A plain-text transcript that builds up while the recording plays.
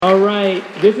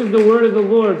right, this is the word of the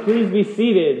Lord. Please be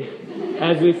seated,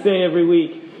 as we say every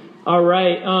week. All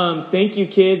right, thank you,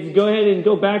 kids. Go ahead and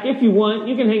go back. If you want,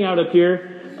 you can hang out up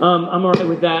here. I'm all right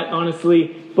with that,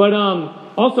 honestly. But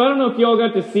also, I don't know if y'all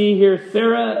got to see here,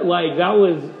 Sarah, like, that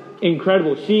was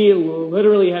incredible. She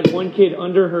literally had one kid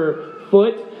under her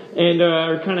foot and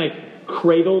kind of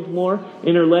cradled more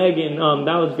in her leg, and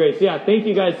that was great. So yeah, thank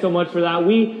you guys so much for that.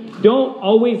 We don't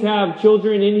always have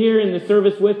children in here in the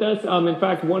service with us. In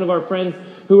fact, one of our friends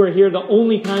who are here, the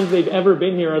only times they've ever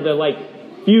been here are the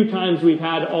few times we've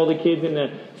had all the kids in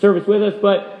the service with us.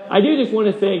 But I do just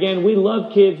want to say again, we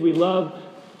love kids, we love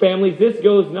families. This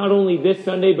goes not only this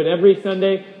Sunday, but every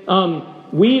Sunday.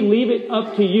 We leave it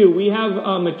up to you. We have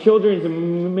a children's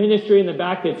ministry in the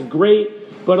back that's great.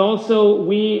 But also,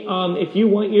 if you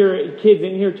want your kids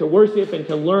in here to worship and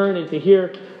to learn and to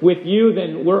hear with you,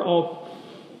 then we're all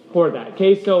for that.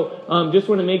 Okay, so just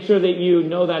want to make sure that you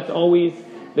know that's always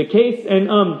the case. And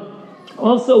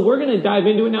also, we're going to dive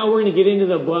into it now. We're going to get into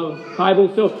the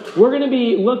Bible. So we're going to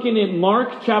be looking at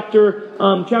Mark chapter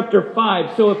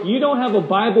 5. So if you don't have a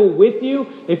Bible with you,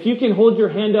 if you can hold your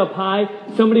hand up high,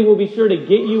 somebody will be sure to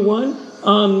get you one.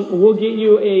 We'll get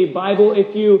you a Bible.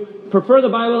 If you prefer the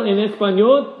Bible in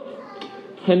Espanol,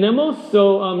 tenemos.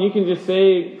 So you can just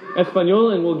say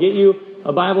Espanol and we'll get you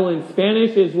a Bible in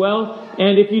Spanish as well.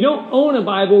 And if you don't own a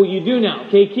Bible, you do now.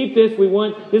 Okay, keep this.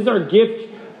 This is our gift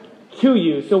to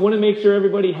you. So I want to make sure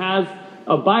everybody has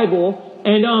a Bible.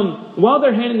 And while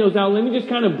they're handing those out, let me just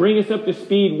kind of bring us up to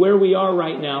speed where we are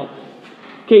right now.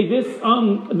 Okay,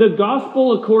 the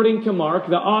Gospel according to Mark,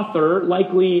 the author,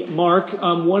 likely Mark,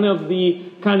 one of the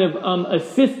kind of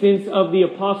assistants of the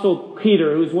Apostle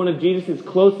Peter, who's one of Jesus'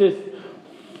 closest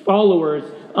followers,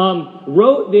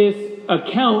 wrote this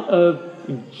account of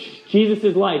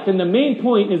Jesus' life. And the main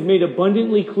point is made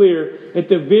abundantly clear at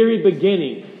the very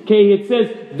beginning. Okay, it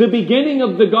says, the beginning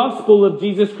of the gospel of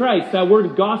Jesus Christ. That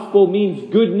word gospel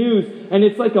means good news. And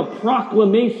it's like a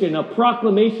proclamation of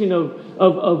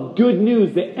good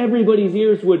news that everybody's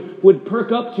ears would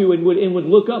perk up to and would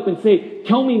look up and say,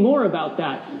 tell me more about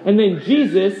that. And then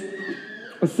Jesus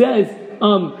says,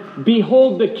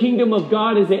 behold, the kingdom of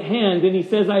God is at hand. And he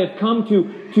says, I have come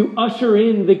to usher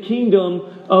in the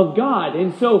kingdom of God.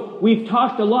 And so we've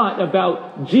talked a lot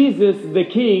about Jesus the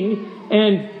King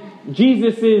and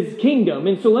Jesus' kingdom.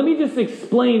 And so let me just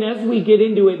explain as we get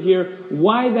into it here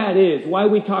why that is, why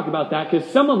we talk about that. Because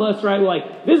some of us, right, we're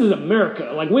like, this is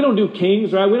America. Like, we don't do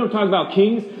kings, right? We don't talk about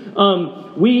kings.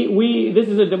 This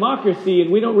is a democracy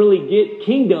and we don't really get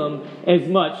kingdom as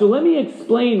much. So let me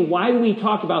explain why we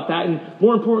talk about that and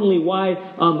more importantly, why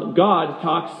God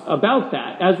talks about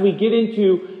that as we get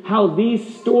into how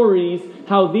these stories,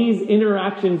 how these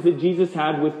interactions that Jesus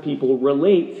had with people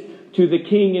relate to the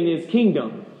king and his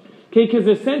kingdom. Okay, because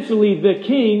essentially the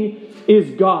king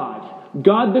is God.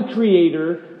 God the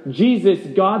Creator, Jesus,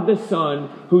 God the Son,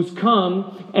 who's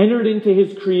entered into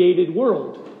his created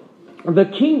world. The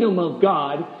kingdom of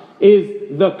God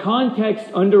is the context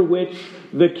under which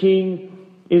the king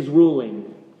is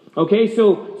ruling. Okay,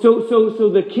 so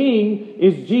the king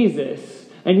is Jesus.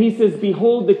 And he says,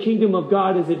 behold, the kingdom of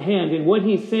God is at hand. And what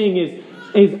he's saying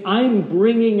is I'm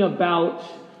bringing about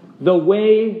the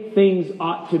way things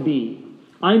ought to be.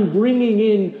 I'm bringing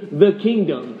in the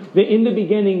kingdom. That in the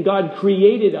beginning, God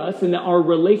created us and that our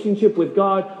relationship with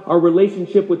God, our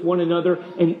relationship with one another,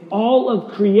 and all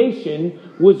of creation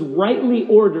was rightly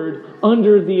ordered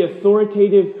under the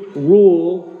authoritative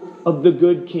rule of the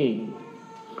good king.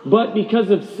 But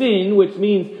because of sin, which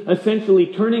means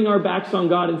essentially turning our backs on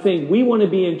God and saying, we want to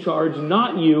be in charge,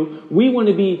 not you. We want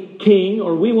to be king,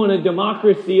 or we want a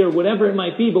democracy, or whatever it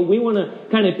might be, but we want to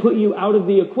kind of put you out of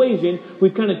the equation.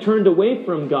 We've kind of turned away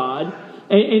from God,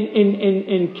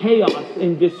 and chaos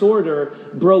and disorder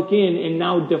broke in and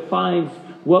now defines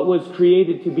what was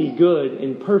created to be good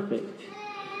and perfect.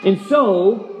 And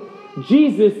so,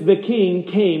 Jesus the King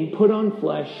came, put on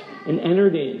flesh, and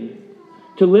entered in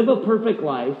to live a perfect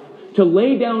life, to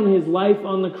lay down his life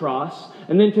on the cross,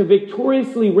 and then to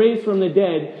victoriously raise from the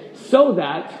dead, so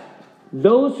that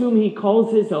those whom he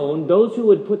calls his own, those who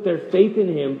would put their faith in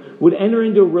him, would enter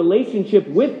into a relationship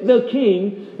with the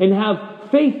King and have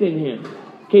faith in him.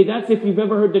 Okay, that's if you've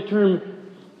ever heard the term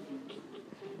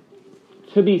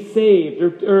to be saved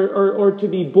or to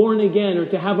be born again or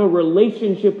to have a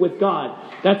relationship with God.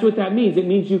 That's what that means. It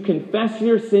means you confess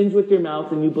your sins with your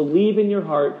mouth and you believe in your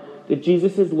heart that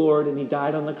Jesus is Lord and he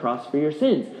died on the cross for your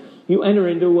sins. You enter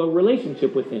into a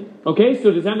relationship with him. Okay,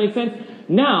 so does that make sense?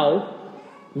 Now,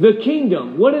 the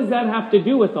kingdom, what does that have to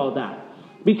do with all that?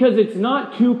 Because it's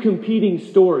not two competing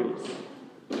stories.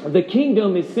 The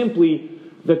kingdom is simply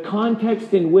the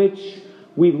context in which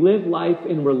we live life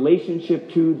in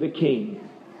relationship to the King.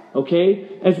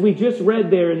 Okay? As we just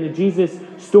read there in the Jesus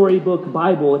Storybook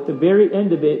Bible, at the very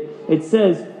end of it, it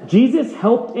says, Jesus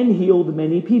helped and healed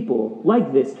many people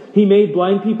like this. He made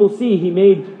blind people see. He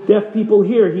made deaf people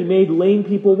hear. He made lame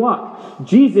people walk.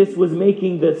 Jesus was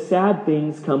making the sad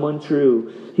things come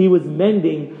untrue. He was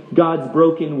mending God's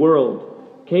broken world.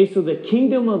 Okay, so the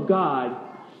kingdom of God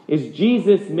is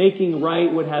Jesus making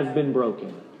right what has been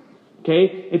broken.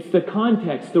 Okay? It's the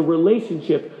context, the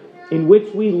relationship in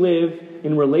which we live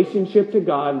in relationship to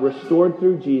God, restored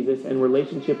through Jesus, and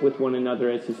relationship with one another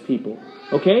as His people.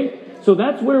 Okay? So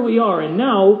that's where we are. And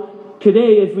now,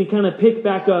 today, as we kind of pick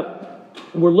back up,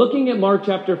 we're looking at Mark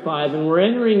chapter 5, and we're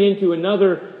entering into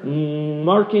another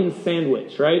Markan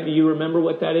sandwich, right? Do you remember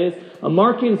what that is? A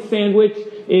Markan sandwich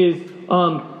is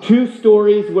two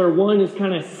stories where one is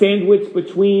kind of sandwiched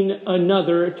between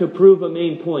another to prove a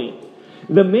main point.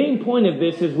 The main point of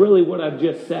this is really what I've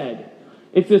just said.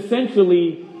 It's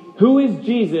essentially, who is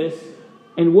Jesus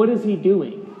and what is He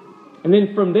doing? And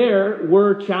then from there,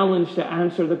 we're challenged to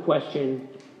answer the question,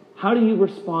 how do you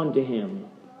respond to Him?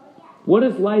 What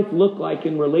does life look like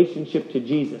in relationship to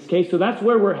Jesus? Okay, so that's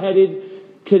where we're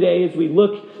headed today as we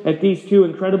look at these two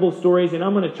incredible stories. And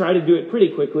I'm going to try to do it pretty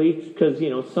quickly because,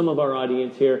 some of our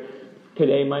audience here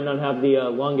today might not have the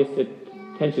longest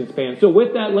attention span. So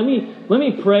with that, let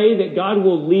me pray that God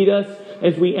will lead us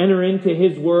as we enter into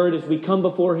His Word, as we come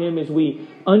before Him, as we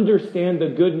understand the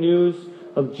good news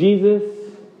of Jesus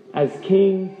as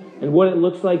King and what it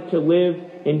looks like to live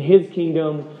in His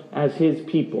kingdom as His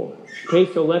people.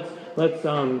 Okay, so let's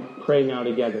pray now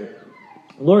together.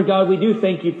 Lord God, we do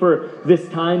thank You for this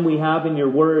time we have in Your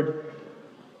Word.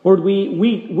 Lord,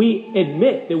 we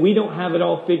admit that we don't have it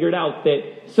all figured out,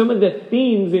 that some of the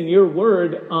themes in Your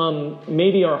Word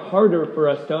maybe are harder for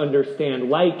us to understand,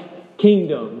 like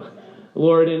kingdom,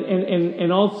 Lord,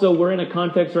 and also we're in a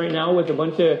context right now with a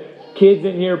bunch of kids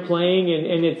in here playing,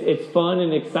 and it's fun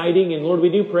and exciting, and Lord, we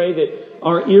do pray that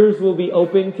our ears will be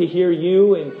open to hear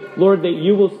You, and Lord, that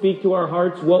You will speak to our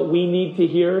hearts what we need to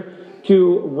hear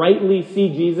to rightly see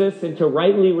Jesus and to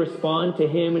rightly respond to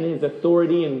Him and His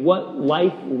authority and what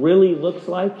life really looks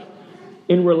like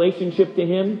in relationship to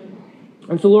Him.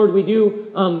 And so, Lord, we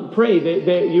do pray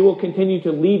that You will continue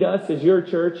to lead us as Your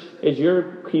church, as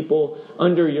Your people,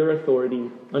 under Your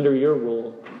authority, under Your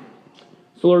rule.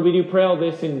 So, Lord, we do pray all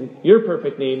this in Your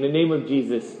perfect name, the name of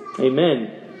Jesus.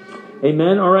 Amen.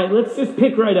 Amen. All right, let's just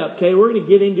pick right up, okay? We're going to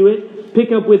get into it.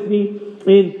 Pick up with me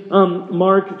in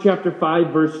Mark chapter 5,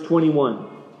 verse 21.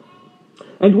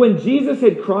 And when Jesus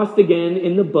had crossed again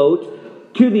in the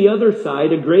boat to the other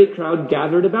side, a great crowd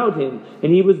gathered about Him,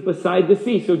 and He was beside the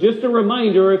sea. So just a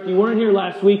reminder, if you weren't here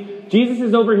last week, Jesus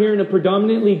is over here in a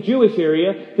predominantly Jewish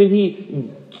area. Then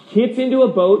He gets into a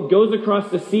boat, goes across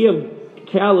the Sea of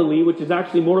Galilee, which is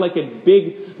actually more like a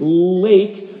big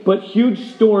lake, but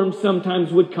huge storms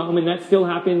sometimes would come, and that still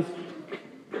happens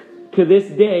to this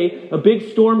day. A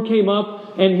big storm came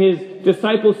up, and His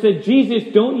disciples said, Jesus,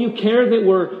 don't You care that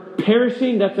we're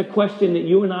perishing? That's a question that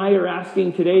you and I are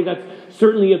asking today. That's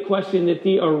certainly a question that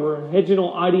the original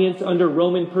audience under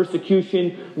Roman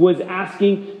persecution was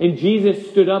asking. And Jesus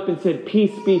stood up and said,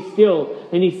 peace, be still.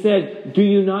 And He said, do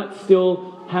you not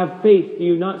still have faith? Do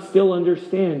you not still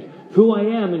understand who I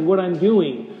am and what I'm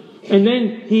doing? And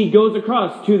then He goes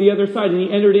across to the other side, and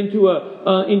He entered into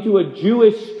a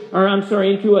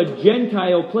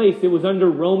Gentile place that was under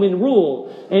Roman rule.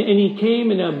 And He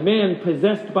came, and a man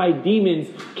possessed by demons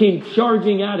came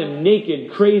charging at Him,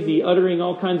 naked, crazy, uttering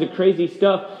all kinds of crazy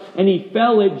stuff. And He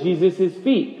fell at Jesus'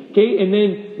 feet. Okay, and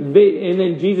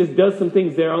then Jesus does some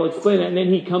things there. I'll explain that. And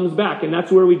then He comes back, and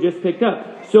that's where we just picked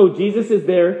up. So Jesus is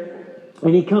there,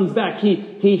 and He comes back.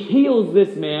 He heals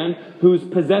this man who's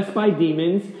possessed by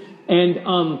demons, and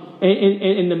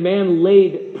the man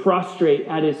laid prostrate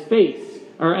at His face,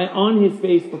 or on his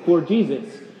face before Jesus.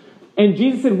 And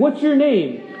Jesus said, what's your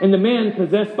name? And the man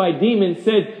possessed by demons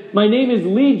said, my name is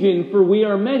Legion, for we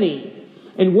are many.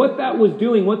 And what that was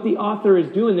doing, what the author is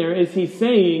doing there, is he's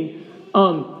saying,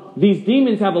 these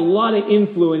demons have a lot of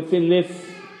influence in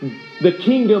the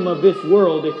kingdom of this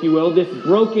world, if you will, this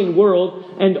broken world.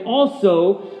 And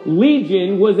also,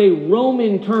 legion was a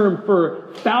Roman term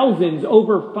for thousands,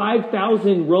 over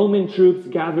 5,000 Roman troops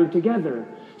gathered together.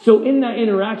 So in that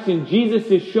interaction, Jesus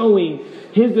is showing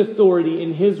His authority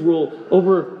and His rule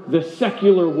over the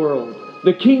secular world,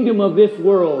 the kingdom of this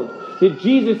world, that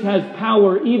Jesus has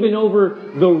power even over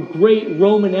the great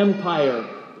Roman Empire.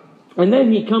 And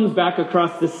then He comes back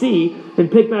across the sea, and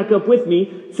pick back up with me.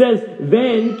 It says,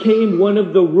 then came one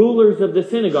of the rulers of the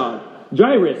synagogue,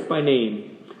 Jairus by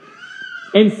name.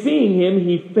 And seeing him,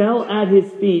 he fell at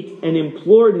his feet and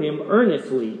implored him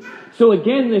earnestly. So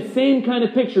again, the same kind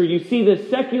of picture. You see the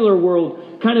secular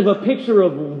world, kind of a picture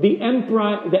of the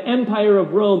empire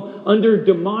of Rome under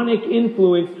demonic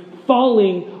influence,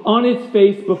 falling on its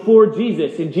face before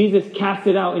Jesus. And Jesus casts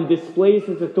it out and displays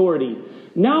his authority.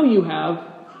 Now you have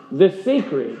the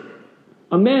sacred,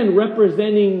 a man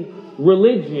representing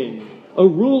religion, a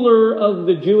ruler of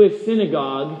the Jewish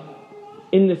synagogue,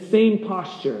 in the same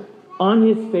posture, on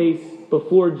his face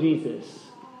before Jesus.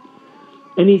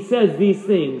 And he says these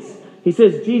things. He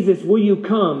says, "Jesus, will you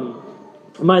come?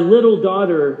 My little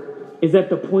daughter is at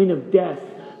the point of death.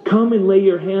 Come and lay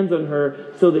your hands on her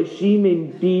so that she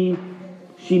may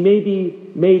be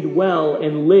made well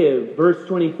and live." Verse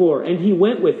 24. And he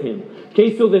went with him.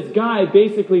 Okay, so this guy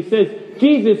basically says,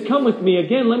 "Jesus, come with me."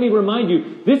 Again, let me remind you,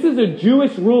 this is a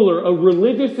Jewish ruler, a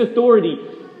religious authority.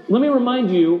 Let me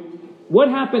remind you, what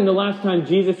happened the last time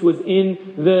Jesus was in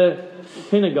the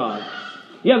synagogue?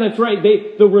 Yeah, that's right.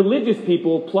 The religious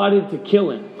people plotted to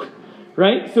kill him.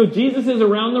 Right? So Jesus is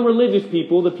around the religious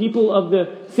people, the people of the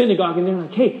synagogue, and they're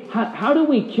like, "Hey, how do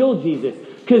we kill Jesus?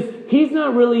 Because he's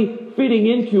not really fitting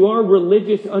into our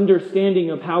religious understanding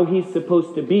of how he's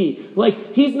supposed to be.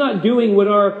 Like, he's not doing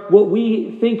what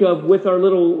we think of with our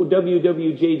little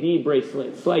WWJD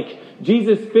bracelets. Like,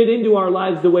 Jesus fit into our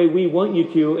lives the way we want you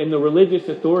to, and the religious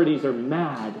authorities are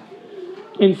mad."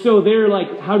 And so they're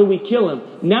like, "How do we kill him?"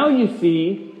 Now you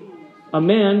see a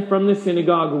man from the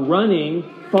synagogue running,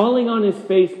 falling on his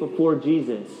face before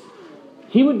Jesus.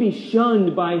 He would be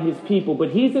shunned by his people, but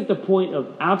he's at the point of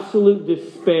absolute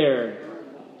despair.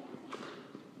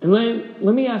 And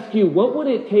let me ask you, what would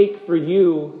it take for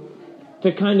you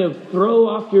to kind of throw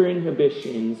off your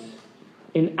inhibitions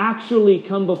and actually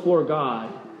come before God,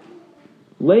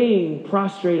 laying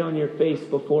prostrate on your face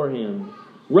before him,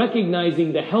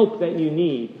 recognizing the help that you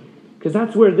need? Because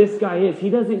that's where this guy is. He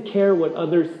doesn't care what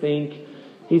others think.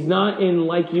 He's not in,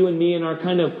 like you and me, in our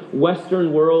kind of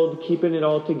Western world, keeping it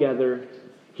all together.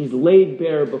 He's laid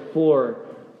bare before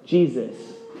Jesus,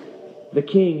 the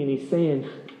King, and he's saying,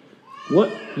 "What?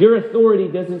 Your authority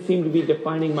doesn't seem to be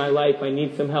defining my life. I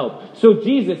need some help." So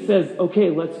Jesus says, "Okay,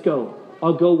 let's go.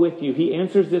 I'll go with you." He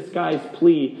answers this guy's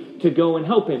plea to go and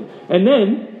help him. And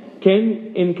then,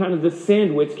 in kind of the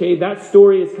sandwich, that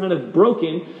story is kind of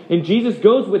broken, and Jesus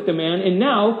goes with the man, and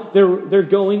now they're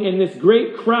going, and this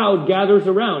great crowd gathers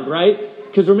around, right?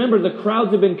 Because remember, the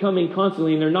crowds have been coming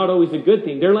constantly, and they're not always a good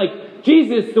thing. They're like,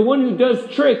 "Jesus, the one who does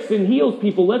tricks and heals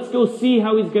people, let's go see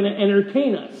how he's going to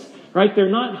entertain us." Right? They're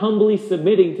not humbly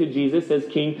submitting to Jesus as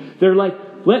king. They're like,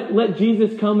 let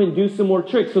Jesus come and do some more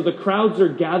tricks. So the crowds are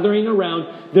gathering around.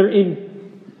 They're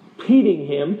impeding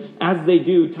him, as they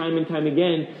do time and time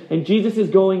again. And Jesus is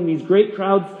going. These great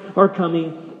crowds are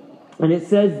coming. And it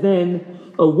says then,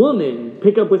 a woman,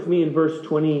 pick up with me in verse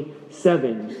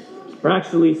 27. Or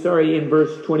actually, in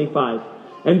verse 25.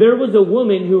 "And there was a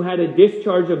woman who had a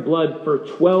discharge of blood for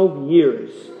 12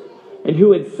 years. And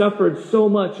who had suffered so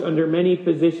much under many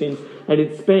physicians, and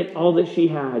had spent all that she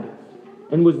had,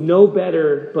 and was no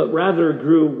better, but rather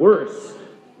grew worse.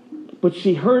 But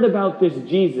she heard about this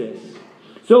Jesus."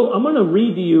 So I'm going to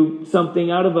read to you something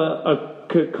out of a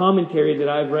commentary that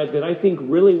I've read that I think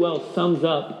really well sums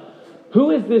up who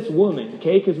is this woman,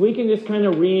 okay? Because we can just kind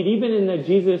of read, even in the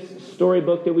Jesus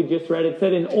storybook that we just read, it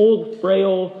said an old,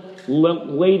 frail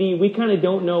lady. We kind of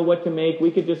don't know what to make.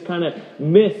 We could just kind of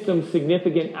miss some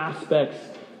significant aspects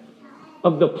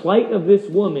of the plight of this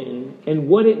woman and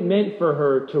what it meant for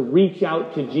her to reach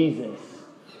out to Jesus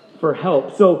for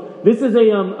help. So this is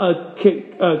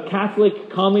a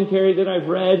Catholic commentary that I've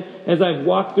read as I've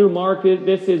walked through Mark.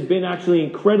 This has been actually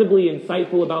incredibly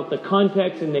insightful about the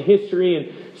context and the history and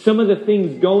some of the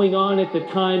things going on at the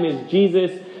time as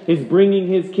Jesus is bringing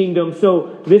his kingdom.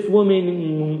 So this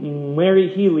woman, Mary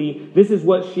Healy, this is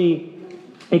what she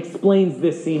explains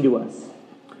this scene to us.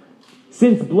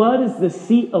 "Since blood is the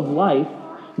seat of life,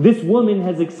 this woman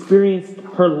has experienced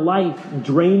her life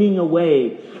draining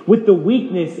away with the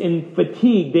weakness and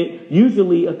fatigue that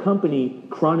usually accompany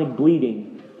chronic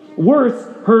bleeding. Worse,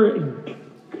 her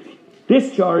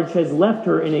discharge has left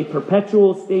her in a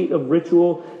perpetual state of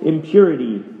ritual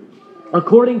impurity.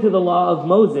 According to the law of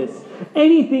Moses,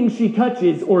 anything she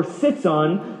touches or sits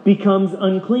on becomes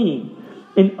unclean,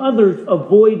 and others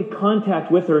avoid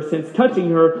contact with her since touching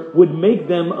her would make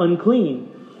them unclean.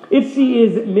 If she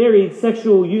is married,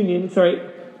 sexual union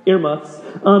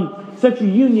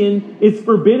is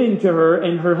forbidden to her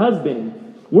and her husband.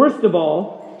 Worst of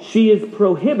all, she is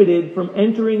prohibited from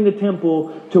entering the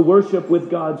temple to worship with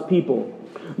God's people.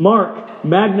 Mark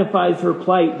magnifies her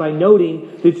plight by noting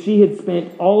that she had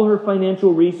spent all her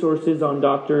financial resources on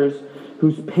doctors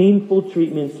whose painful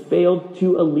treatments failed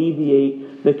to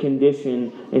alleviate the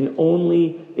condition and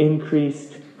only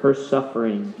increased her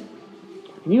suffering.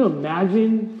 Can you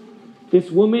imagine? This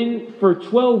woman for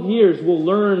 12 years will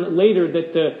learn later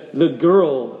that the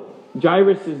girl,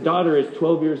 Jairus' daughter, is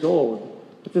 12 years old.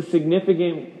 It's a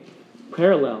significant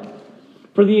parallel.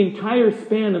 For the entire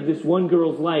span of this one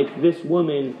girl's life, this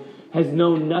woman has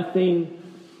known nothing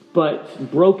but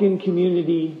broken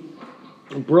community,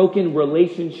 broken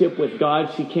relationship with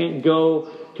God. She can't go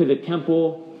to the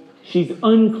temple. She's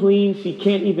unclean. She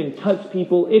can't even touch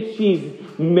people. If she's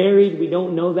married, we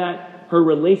don't know that. Her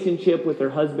relationship with her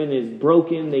husband is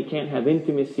broken. They can't have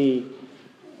intimacy.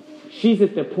 She's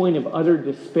at the point of utter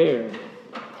despair.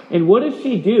 And what does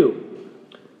she do?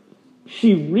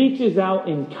 She reaches out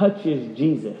and touches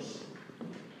Jesus.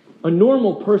 A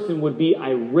normal person would be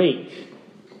irate,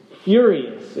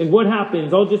 furious. And what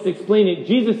happens? I'll just explain it.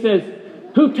 Jesus says,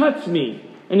 "Who touched me?"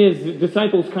 And his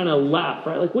disciples kind of laugh,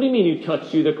 right? Like, what do you mean who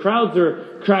touched you? The crowds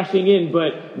are crashing in,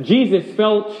 but Jesus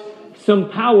felt some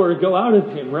power go out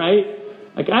of him, right?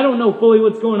 Like, I don't know fully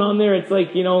what's going on there. It's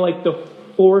like, like the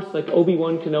force, like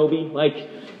Obi-Wan Kenobi. Like,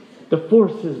 the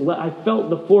force I felt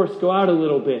the force go out a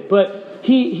little bit. But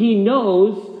he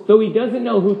knows, though he doesn't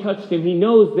know who touched him, he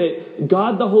knows that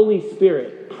God the Holy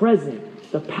Spirit, present,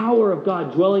 the power of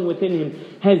God dwelling within him,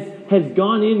 has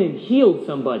gone in and healed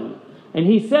somebody. And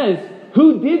he says,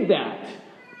 "Who did that?"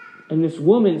 And this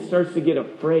woman starts to get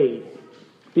afraid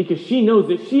because she knows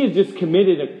that she has just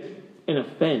committed an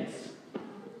offense.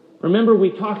 Remember, we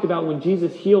talked about when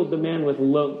Jesus healed the man with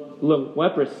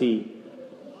leprosy.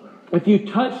 If you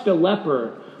touched a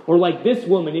leper, or like this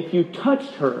woman, if you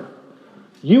touched her,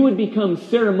 you would become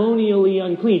ceremonially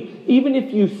unclean. Even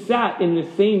if you sat in the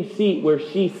same seat where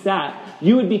she sat,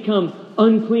 you would become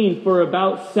unclean for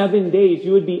about 7 days.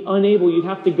 You would be unable. You'd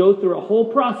have to go through a whole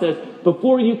process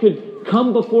before you could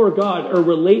come before God or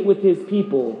relate with his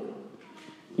people.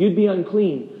 You'd be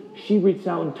unclean. She reached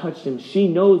out and touched him. She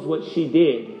knows what she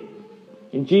did.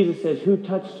 And Jesus says, "Who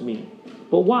touched me?"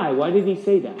 But why? Why did he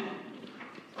say that?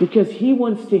 Because he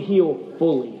wants to heal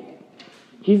fully.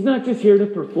 He's not just here to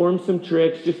perform some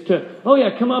tricks, just to,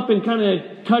 come up and kind of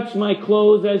touch my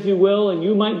clothes as you will, and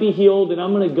you might be healed, and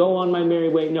I'm going to go on my merry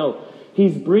way. No,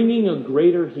 he's bringing a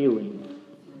greater healing.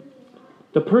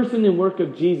 The person and work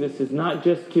of Jesus is not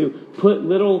just to put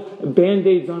little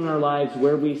band-aids on our lives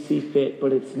where we see fit,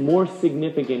 but it's more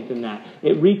significant than that.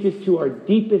 It reaches to our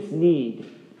deepest need.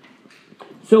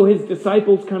 So his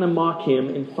disciples kind of mock him,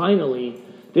 and finally,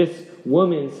 this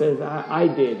woman says,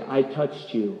 I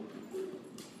touched you.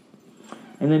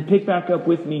 And then pick back up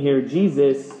with me here.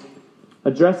 Jesus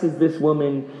addresses this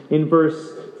woman in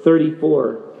verse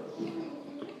 34.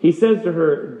 He says to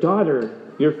her, "Daughter,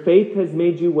 your faith has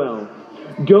made you well.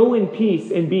 Go in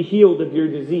peace and be healed of your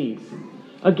disease."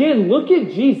 Again, look at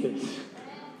Jesus.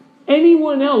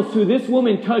 Anyone else who this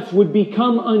woman touched would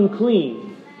become unclean.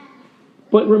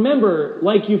 But remember,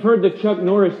 like you've heard the Chuck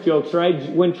Norris jokes, right?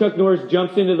 When Chuck Norris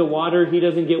jumps into the water, he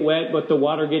doesn't get wet, but the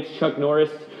water gets Chuck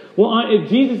Norris. Well, if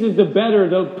Jesus is the better,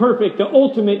 the perfect, the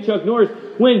ultimate Chuck Norris,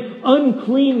 when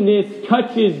uncleanness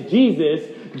touches Jesus,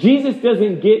 Jesus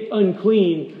doesn't get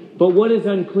unclean, but what is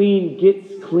unclean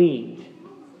gets cleaned.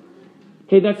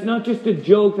 Okay, that's not just a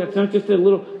joke, that's not just a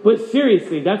little, but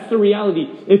seriously, that's the reality.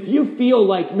 If you feel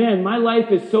like, man, my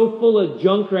life is so full of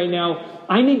junk right now,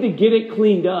 I need to get it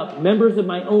cleaned up. Members of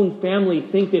my own family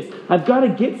think this. I've got to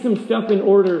get some stuff in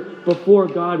order before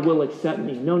God will accept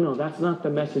me. No, that's not the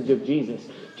message of Jesus.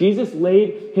 Jesus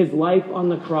laid his life on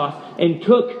the cross and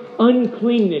took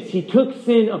uncleanness. He took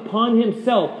sin upon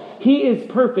himself. He is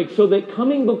perfect, so that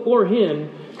coming before him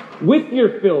with your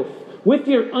filth, with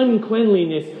your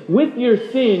uncleanliness, with your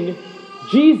sin,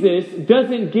 Jesus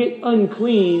doesn't get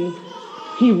unclean.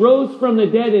 He rose from the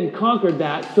dead and conquered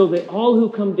that so that all who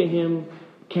come to him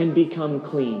can become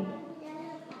clean.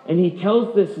 And he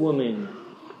tells this woman,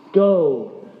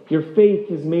 "Go, your faith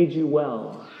has made you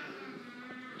well."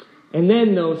 And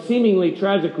then, though, seemingly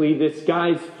tragically, this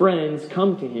guy's friends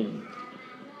come to him.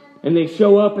 And they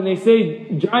show up and they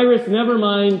say, "Jairus, never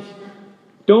mind.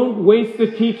 Don't waste the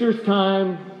teacher's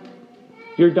time.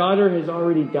 Your daughter has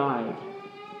already died."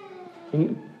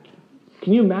 And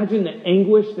can you imagine the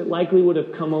anguish that likely would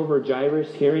have come over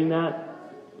Jairus hearing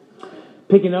that?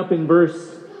 Picking up in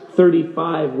verse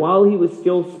 35, while he was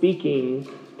still speaking,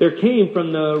 there came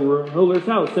from the ruler's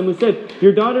house someone who said,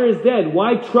 "Your daughter is dead.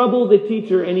 Why trouble the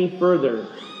teacher any further?"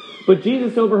 But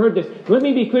Jesus overheard this. Let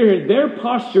me be clear here. Their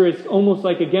posture is almost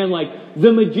like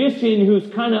the magician who's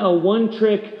kind of a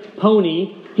one-trick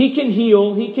pony. He can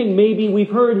heal. We've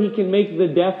heard he can make the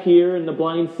deaf hear and the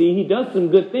blind see. He does some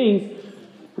good things.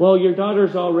 Well, your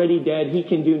daughter's already dead. He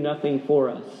can do nothing for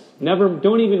us.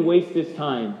 Don't even waste his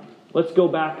time. Let's go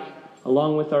back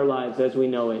along with our lives as we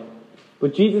know it.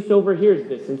 But Jesus overhears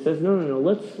this and says, no,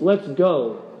 let's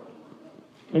go.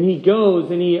 And he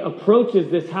goes and he approaches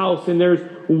this house, and there's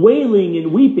wailing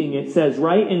and weeping, it says,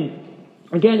 right? And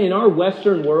again, in our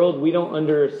Western world, we don't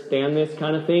understand this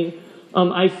kind of thing.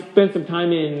 I spent some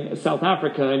time in South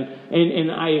Africa,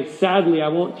 and I sadly, I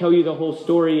won't tell you the whole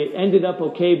story. It ended up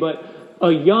okay, but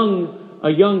a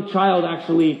young child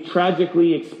actually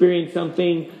tragically experienced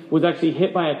something, was actually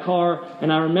hit by a car.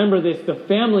 And I remember this, the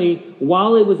family,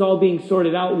 while it was all being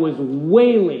sorted out, was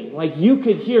wailing. Like you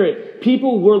could hear it.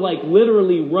 People were like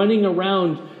literally running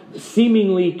around,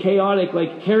 seemingly chaotic,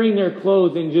 like tearing their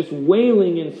clothes and just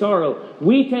wailing in sorrow.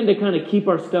 We tend to kind of keep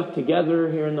our stuff together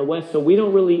here in the West, so we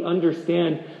don't really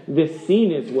understand this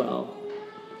scene as well.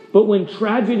 But when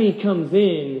tragedy comes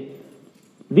in,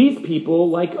 these people,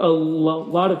 like a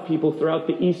lot of people throughout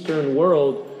the Eastern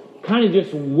world, kind of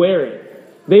just wear it.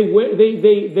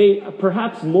 They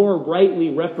perhaps more rightly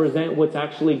represent what's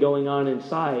actually going on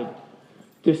inside.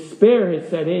 Despair has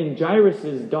set in.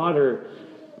 Jairus' daughter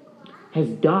has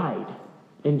died.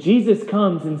 And Jesus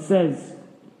comes and says,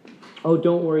 oh,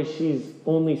 don't worry, she's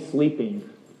only sleeping.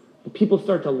 The people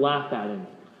start to laugh at him.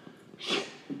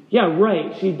 Yeah,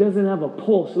 right, she doesn't have a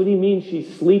pulse. What do you mean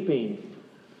she's sleeping?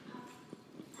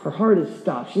 Her heart is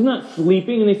stopped. She's not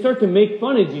sleeping. And they start to make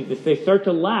fun of Jesus. They start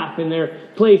to laugh in their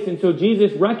place. And so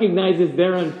Jesus recognizes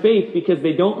their unfaith because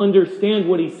they don't understand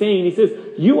what he's saying. He says,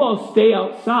 you all stay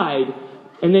outside.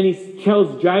 And then he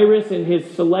tells Jairus and his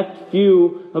select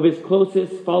few of his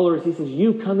closest followers, he says,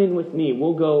 you come in with me.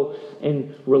 We'll go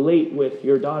and relate with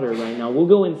your daughter right now. We'll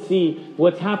go and see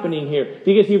what's happening here.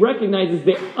 Because he recognizes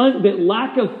that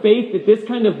lack of faith, that this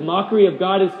kind of mockery of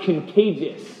God is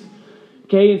contagious.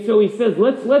 Okay, and so he says,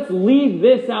 let's leave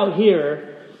this out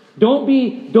here. Don't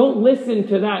listen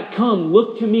to that. Come,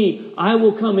 look to me. I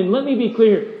will come. And let me be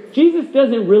clear. Jesus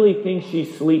doesn't really think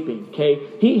she's sleeping, okay?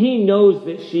 He knows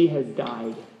that she has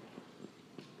died.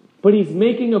 But he's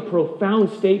making a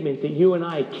profound statement that you and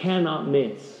I cannot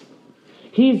miss.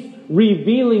 He's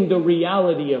revealing the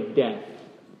reality of death.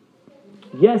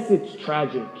 Yes, it's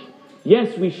tragic.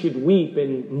 Yes, we should weep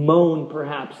and moan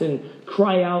perhaps and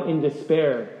cry out in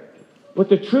despair. But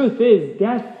the truth is,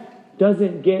 death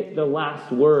doesn't get the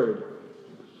last word.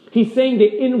 He's saying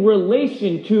that in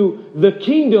relation to the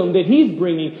kingdom that he's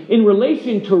bringing, in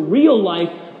relation to real life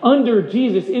under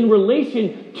Jesus, in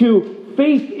relation to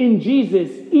faith in Jesus,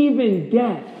 even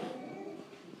death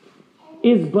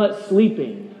is but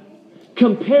sleeping.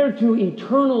 Compared to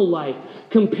eternal life,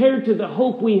 compared to the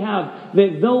hope we have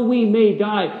that though we may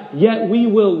die, yet we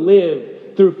will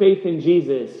live through faith in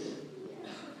Jesus.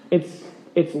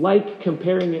 It's like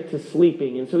comparing it to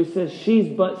sleeping. And so he says,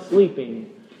 she's but sleeping.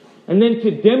 And then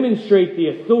to demonstrate the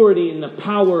authority and the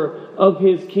power of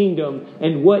his kingdom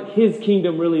and what his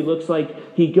kingdom really looks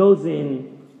like, he goes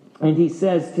in and he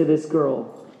says to this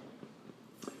girl,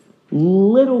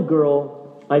 little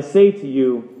girl, I say to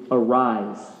you,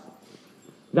 arise.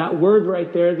 That word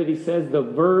right there that he says, the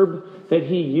verb that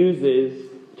he uses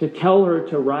to tell her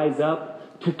to rise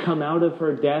up, to come out of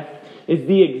her death, is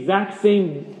the exact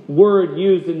same word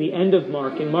used in the end of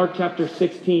Mark, in Mark chapter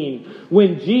 16,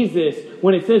 when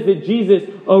it says that Jesus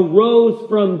arose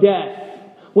from death,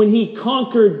 when he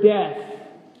conquered death.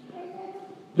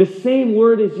 The same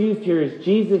word is used here as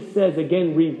Jesus says,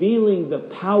 again, revealing the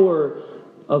power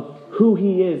of who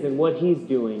he is and what he's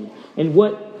doing and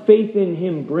what faith in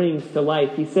him brings to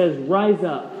life. He says, rise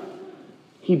up.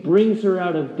 He brings her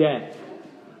out of death,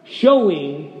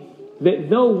 showing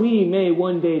that though we may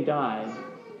one day die,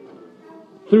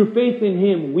 through faith in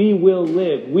him, we will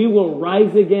live. We will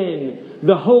rise again.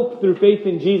 The hope through faith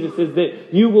in Jesus is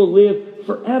that you will live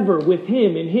forever with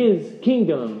him in his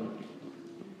kingdom.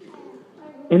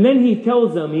 And then he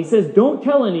tells them, he says, don't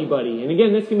tell anybody. And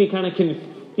again, this can be kind of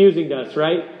confusing to us,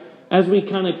 right? As we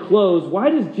kind of close, why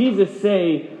does Jesus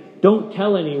say, don't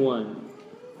tell anyone?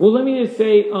 Well, let me just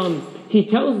say, he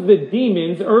tells the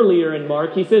demons earlier in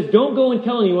Mark, he says, don't go and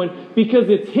tell anyone because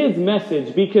it's his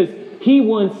message, because he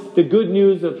wants the good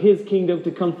news of his kingdom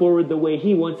to come forward the way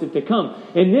he wants it to come.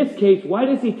 In this case, why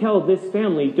does he tell this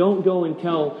family, don't go and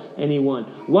tell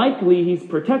anyone? Likely, he's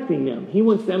protecting them. He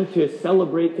wants them to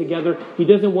celebrate together. He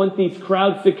doesn't want these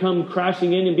crowds to come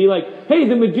crashing in and be like, hey,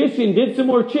 the magician did some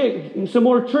more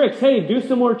tricks. Hey, do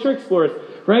some more tricks for us.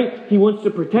 Right? He wants to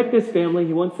protect this family.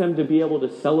 He wants them to be able to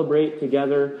celebrate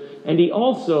together. And he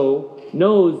also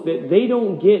knows that they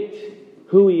don't get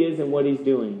who he is and what he's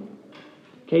doing.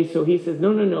 Okay, so he says,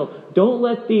 no. Don't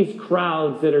let these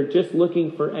crowds that are just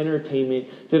looking for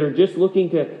entertainment, that are just looking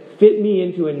to fit me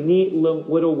into a neat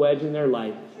little wedge in their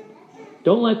life,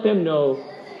 don't let them know.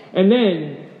 And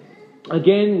then,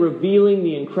 again, revealing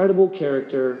the incredible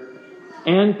character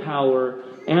and power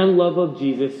and love of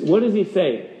Jesus. What does he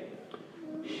say?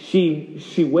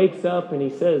 She wakes up and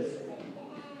he says,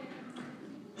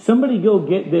 somebody go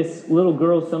get this little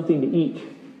girl something to eat.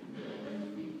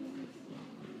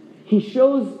 He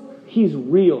shows he's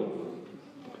real.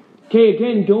 Okay,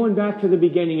 again, going back to the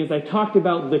beginning, as I talked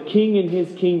about the king and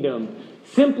his kingdom,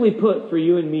 simply put, for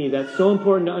you and me, that's so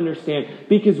important to understand,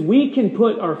 because we can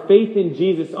put our faith in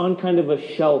Jesus on kind of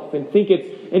a shelf and think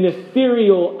it's an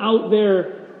ethereal, out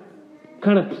there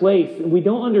kind of place, and we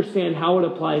don't understand how it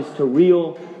applies to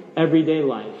real, everyday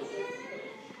life.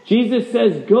 Jesus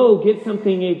says, go get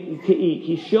something to eat.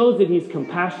 He shows that he's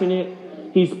compassionate,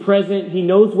 he's present, he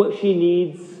knows what she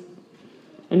needs,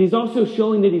 and he's also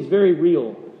showing that he's very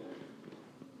real.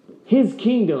 His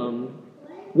kingdom,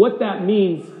 what that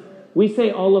means, we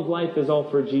say all of life is all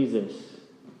for Jesus.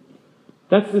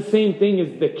 That's the same thing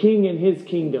as the king and his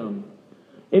kingdom.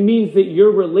 It means that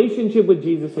your relationship with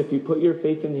Jesus, if you put your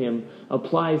faith in him,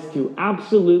 applies to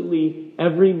absolutely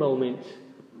every moment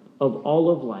of all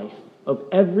of life, of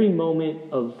every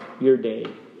moment of your day.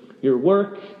 Your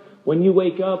work, when you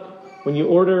wake up, when you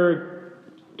order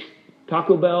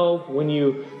Taco Bell, when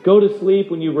you go to sleep,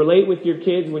 when you relate with your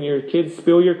kids, when your kids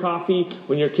spill your coffee,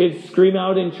 when your kids scream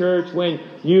out in church, when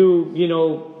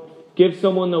you give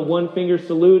someone the one finger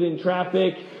salute in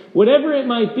traffic, whatever it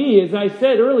might be. As I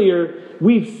said earlier,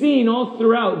 we've seen all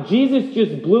throughout, Jesus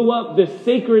just blew up the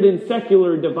sacred and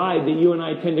secular divide that you and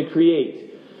I tend to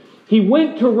create. He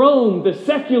went to Rome, the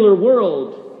secular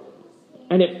world,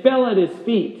 and it fell at his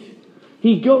feet.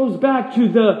 He goes back to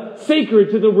the sacred,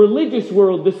 to the religious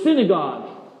world, the synagogue,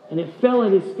 and it fell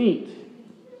at his feet.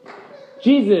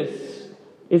 Jesus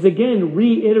is again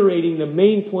reiterating the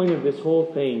main point of this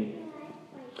whole thing,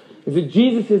 is that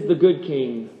Jesus is the good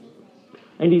king,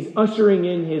 and he's ushering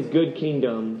in his good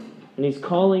kingdom, and he's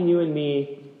calling you and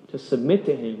me to submit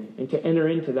to him and to enter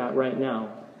into that right now.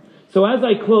 So as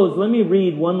I close, let me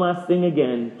read one last thing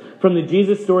again from the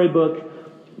Jesus Storybook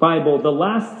Bible. The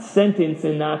last sentence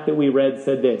in that we read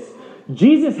said this: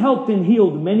 Jesus helped and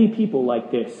healed many people like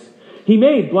this. He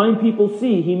made blind people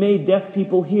see. He made deaf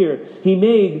people hear. He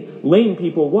made lame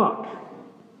people walk.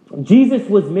 Jesus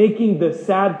was making the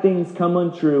sad things come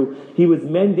untrue. He was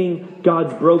mending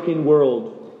God's broken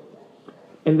world.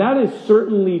 And that is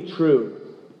certainly true.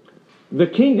 The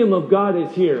kingdom of God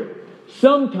is here.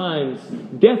 Sometimes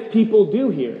deaf people do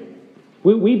hear.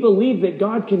 We believe that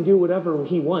God can do whatever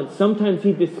he wants. Sometimes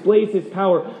he displays his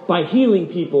power by healing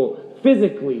people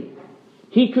physically.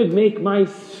 He could make my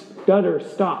stutter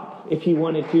stop if he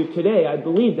wanted to today. I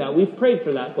believe that. We've prayed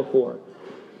for that before.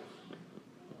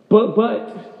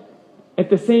 But at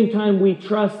the same time, we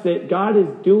trust that God is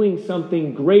doing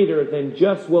something greater than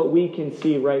just what we can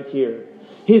see right here.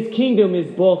 His kingdom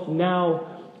is both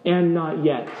now and not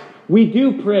yet. We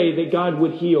do pray that God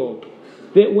would heal.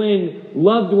 That when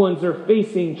loved ones are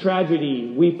facing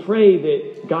tragedy, we pray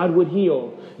that God would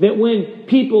heal. That when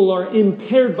people are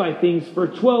impaired by things for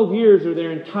 12 years or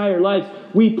their entire lives,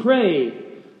 we pray.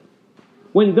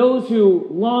 When those who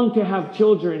long to have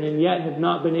children and yet have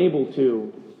not been able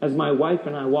to, as my wife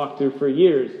and I walked through for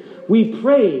years, we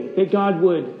pray that God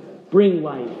would bring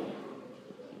life.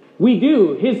 We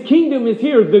do. His kingdom is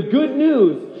here, the good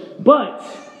news. But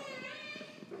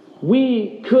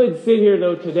we could sit here,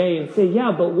 though, today and say,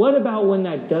 yeah, but what about when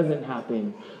that doesn't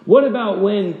happen? What about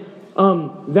when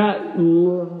that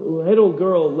little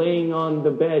girl laying on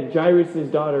the bed, Jairus'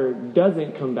 daughter,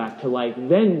 doesn't come back to life?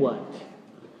 Then what?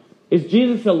 Is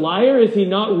Jesus a liar? Is he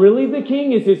not really the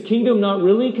king? Is his kingdom not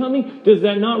really coming? Does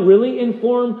that not really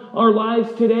inform our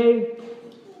lives today?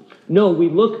 No, we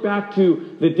look back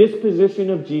to the disposition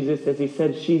of Jesus as he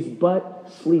said, she's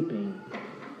but sleeping.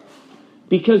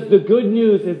 Because the good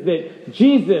news is that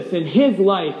Jesus and his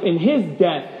life and his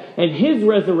death and his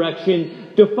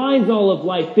resurrection defines all of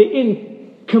life. That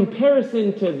in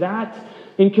comparison to that,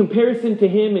 in comparison to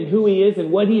him and who he is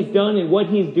and what he's done and what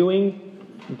he's doing,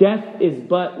 death is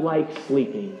but like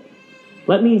sleeping.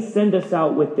 Let me send us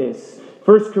out with this.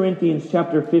 1 Corinthians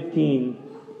chapter 15,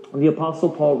 the Apostle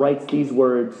Paul writes these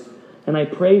words. And I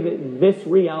pray that this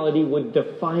reality would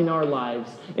define our lives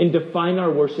and define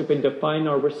our worship and define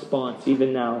our response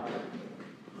even now.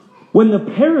 When the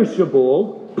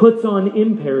perishable puts on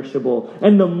imperishable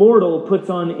and the mortal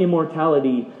puts on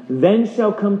immortality, then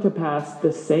shall come to pass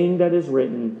the saying that is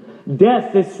written,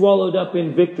 death is swallowed up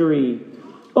in victory.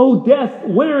 O death,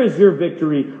 where is your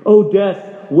victory? O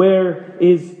death, where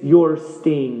is your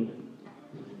sting?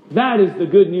 That is the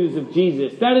good news of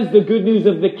Jesus. That is the good news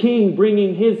of the King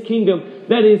bringing His kingdom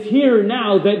that is here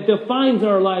now, that defines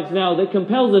our lives now, that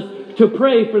compels us to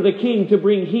pray for the King to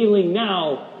bring healing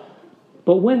now.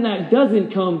 But when that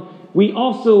doesn't come, we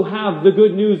also have the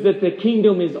good news that the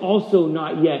kingdom is also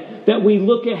not yet. That we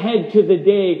look ahead to the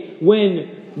day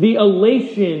when the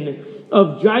elation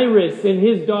of Jairus and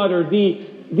his daughter,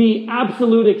 the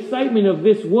absolute excitement of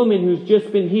this woman who's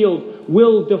just been healed,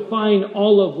 will define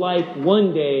all of life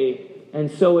one day,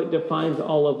 and so it defines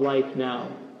all of life now.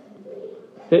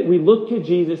 That we look to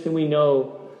Jesus and we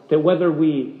know that whether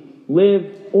we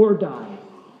live or die,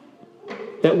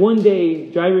 that one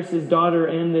day Jairus' daughter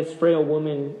and this frail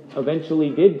woman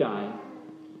eventually did die.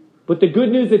 But the good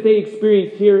news that they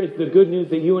experienced here is the good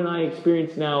news that you and I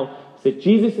experience now, is that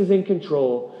Jesus is in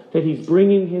control, that He's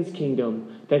bringing His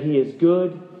kingdom, that He is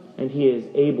good and He is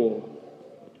able.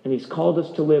 And He's called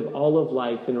us to live all of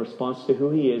life in response to who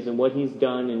He is and what He's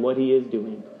done and what He is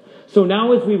doing. So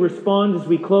now as we respond, as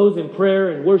we close in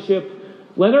prayer and worship,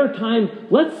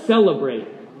 let's celebrate.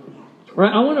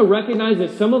 Right? I want to recognize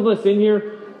that some of us in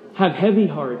here have heavy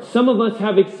hearts. Some of us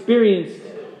have experienced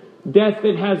death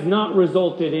that has not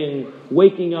resulted in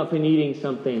waking up and eating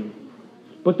something.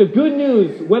 But the good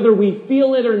news, whether we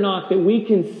feel it or not, that we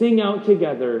can sing out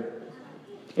together,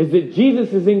 is that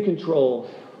Jesus is in control,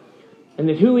 and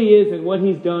that who He is and what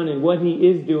He's done and what He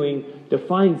is doing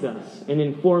defines us and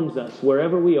informs us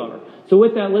wherever we are. So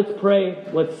with that, let's pray,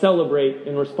 let's celebrate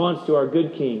in response to our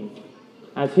good King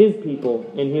as His people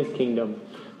in His kingdom.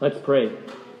 Let's pray.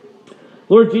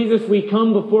 Lord Jesus, we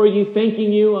come before You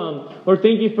thanking You. Lord,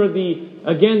 thank You for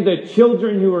the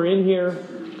children who are in here.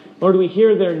 Lord, we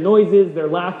hear their noises, they're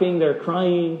laughing, they're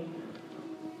crying.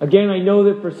 Again, I know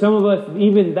that for some of us,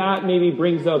 even that maybe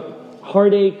brings up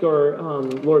heartache or,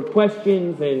 Lord,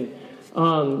 questions. And,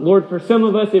 Lord, for some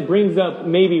of us, it brings up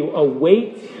maybe a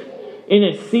weight in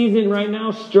a season right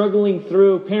now, struggling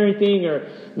through parenting, or,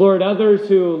 Lord, others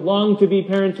who long to be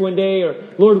parents one day,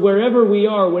 or, Lord, wherever we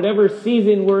are, whatever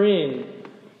season we're in,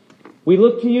 we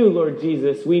look to You, Lord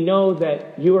Jesus. We know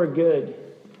that You are good,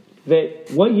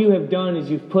 that what You have done is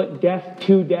You've put death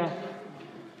to death.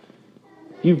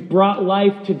 You've brought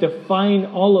life to define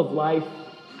all of life.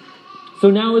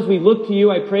 So now as we look to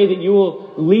You, I pray that You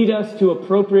will lead us to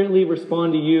appropriately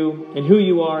respond to You and who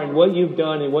You are and what You've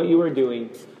done and what You are doing.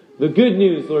 The good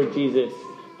news, Lord Jesus,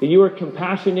 that You are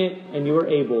compassionate and You are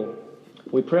able.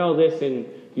 We pray all this in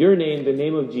Your name, the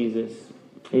name of Jesus.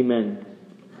 Amen.